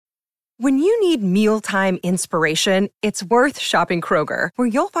When you need mealtime inspiration, it's worth shopping Kroger, where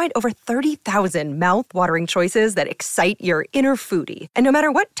you'll find over 30,000 mouth-watering choices that excite your inner foodie. And no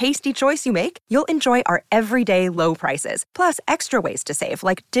matter what tasty choice you make, you'll enjoy our everyday low prices, plus extra ways to save,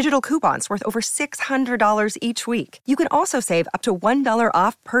 like digital coupons worth over $600 each week. You can also save up to $1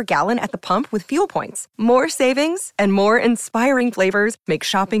 off per gallon at the pump with fuel points. More savings and more inspiring flavors make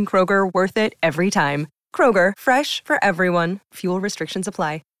shopping Kroger worth it every time. Kroger, fresh for everyone. Fuel restrictions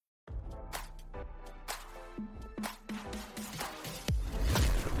apply.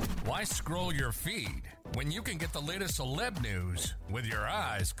 Why scroll your feed when you can get the latest celeb news with your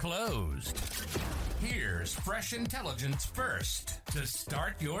eyes closed? Here's fresh intelligence first to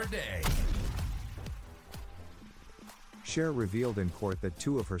start your day. Cher revealed in court that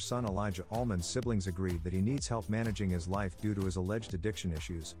two of her son Elijah Allman's siblings agreed that he needs help managing his life due to his alleged addiction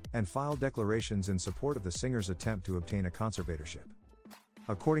issues, and filed declarations in support of the singer's attempt to obtain a conservatorship.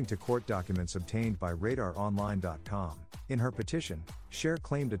 According to court documents obtained by RadarOnline.com, in her petition, Cher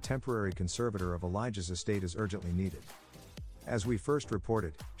claimed a temporary conservator of Elijah's estate is urgently needed. As we first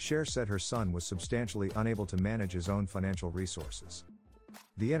reported, Cher said her son was substantially unable to manage his own financial resources.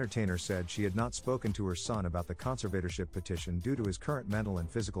 The entertainer said she had not spoken to her son about the conservatorship petition due to his current mental and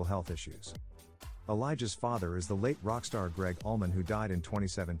physical health issues. Elijah's father is the late rock star Gregg Allman, who died in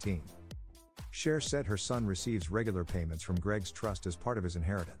 2017. Cher said her son receives regular payments from Gregg's trust as part of his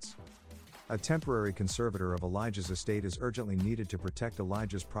inheritance. A temporary conservator of Elijah's estate is urgently needed to protect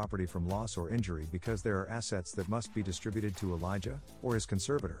Elijah's property from loss or injury because there are assets that must be distributed to Elijah, or his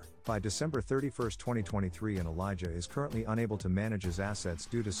conservator, by December 31, 2023, and Elijah is currently unable to manage his assets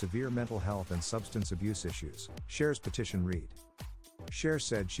due to severe mental health and substance abuse issues, Cher's petition read. Cher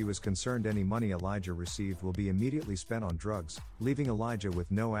said she was concerned any money Elijah received will be immediately spent on drugs, leaving Elijah with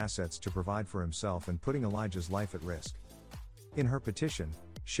no assets to provide for himself and putting Elijah's life at risk. In her petition,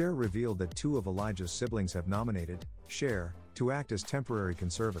 Cher revealed that two of Elijah's siblings have nominated Cher to act as temporary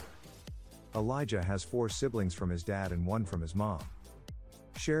conservator. Elijah has 4 siblings from his dad and 1 from his mom.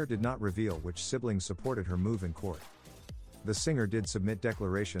 Cher did not reveal which siblings supported her move in court. The singer did submit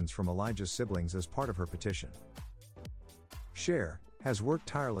declarations from Elijah's siblings as part of her petition. Cher has worked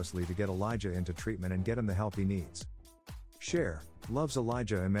tirelessly to get Elijah into treatment and get him the help he needs. Cher loves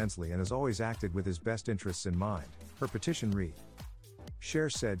Elijah immensely and has always acted with his best interests in mind, her petition read.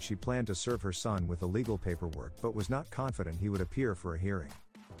 Cher said she planned to serve her son with the legal paperwork but was not confident he would appear for a hearing.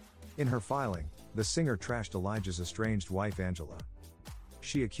 In her filing, the singer trashed Elijah's estranged wife Angela.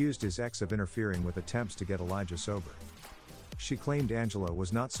 She accused his ex of interfering with attempts to get Elijah sober. She claimed Angela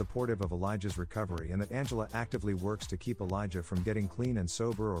was not supportive of Elijah's recovery and that Angela actively works to keep Elijah from getting clean and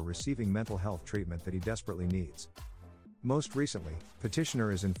sober or receiving mental health treatment that he desperately needs. Most recently,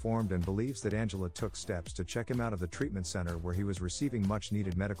 petitioner is informed and believes that Angela took steps to check him out of the treatment center where he was receiving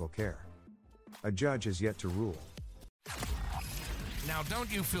much-needed medical care. A judge is yet to rule. Now,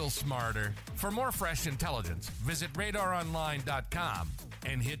 don't you feel smarter? For more fresh intelligence, visit RadarOnline.com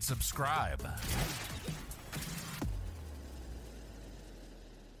and hit subscribe.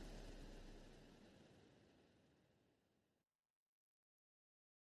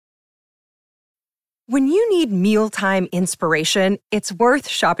 When you need mealtime inspiration, it's worth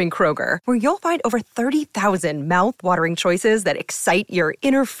shopping Kroger, where you'll find over 30,000 mouth-watering choices that excite your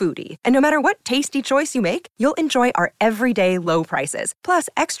inner foodie. And no matter what tasty choice you make, you'll enjoy our everyday low prices, plus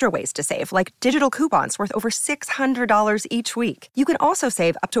extra ways to save, like digital coupons worth over $600 each week. You can also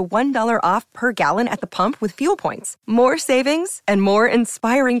save up to $1 off per gallon at the pump with fuel points. More savings and more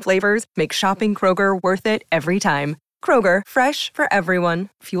inspiring flavors make shopping Kroger worth it every time. Kroger, fresh for everyone.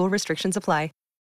 Fuel restrictions apply.